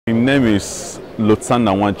name is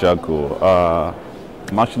Wajago.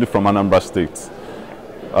 I'm actually from Anambra State.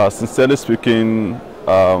 Sincerely speaking,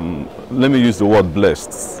 let me use the word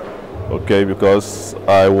blessed, okay, because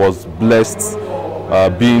I was blessed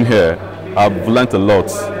being here. I've learned a lot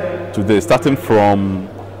today, starting from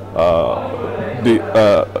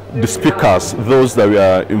the speakers, those that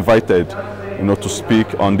were invited, to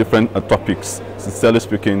speak on different topics. Sincerely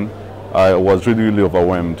speaking, I was really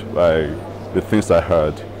overwhelmed by the things I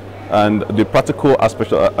heard, and the practical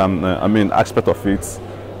aspect. Aspect of it.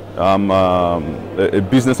 I'm a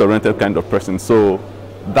business-oriented kind of person, so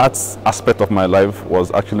that aspect of my life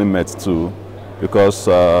was actually met too, because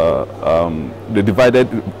they divided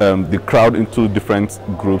the crowd into different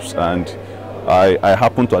groups, and I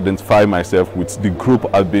happened to identify myself with the group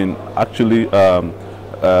I've been actually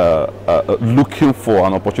looking for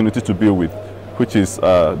an opportunity to be with, which is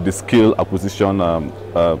the Skill Acquisition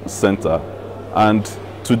Center. And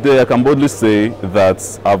today I can boldly say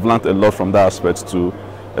that I've learned a lot from that aspect too,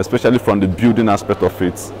 especially from the building aspect of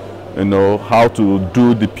it. How to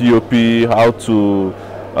do the POP, how to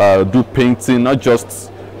do painting, not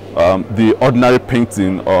just the ordinary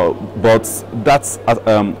painting, but that's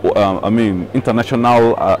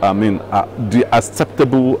international, the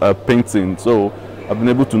acceptable painting. So I've been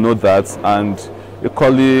able to know that, and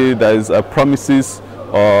equally there is promises,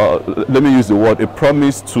 let me use the word, a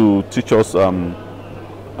promise to teach us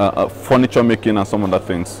furniture making and some other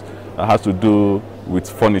things that has to do with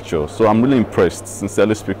furniture. So I'm really impressed,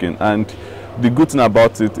 sincerely speaking. And the good thing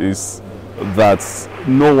about it is that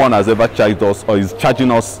no one has ever charged us or is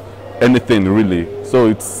charging us anything really. So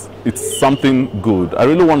it's something good. I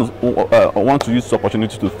really want to use this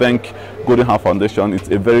opportunity to thank Golden Hand Foundation. It's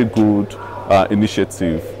a very good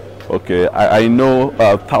initiative. Okay, I know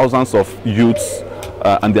thousands of youths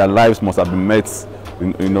and their lives must have been met,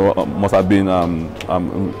 must have been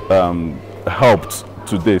helped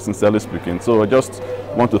today, sincerely speaking. So I just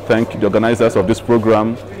want to thank the organizers of this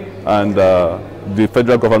program and the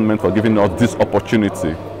federal government for giving us this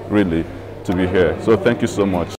opportunity, really, to be here. So thank you so much.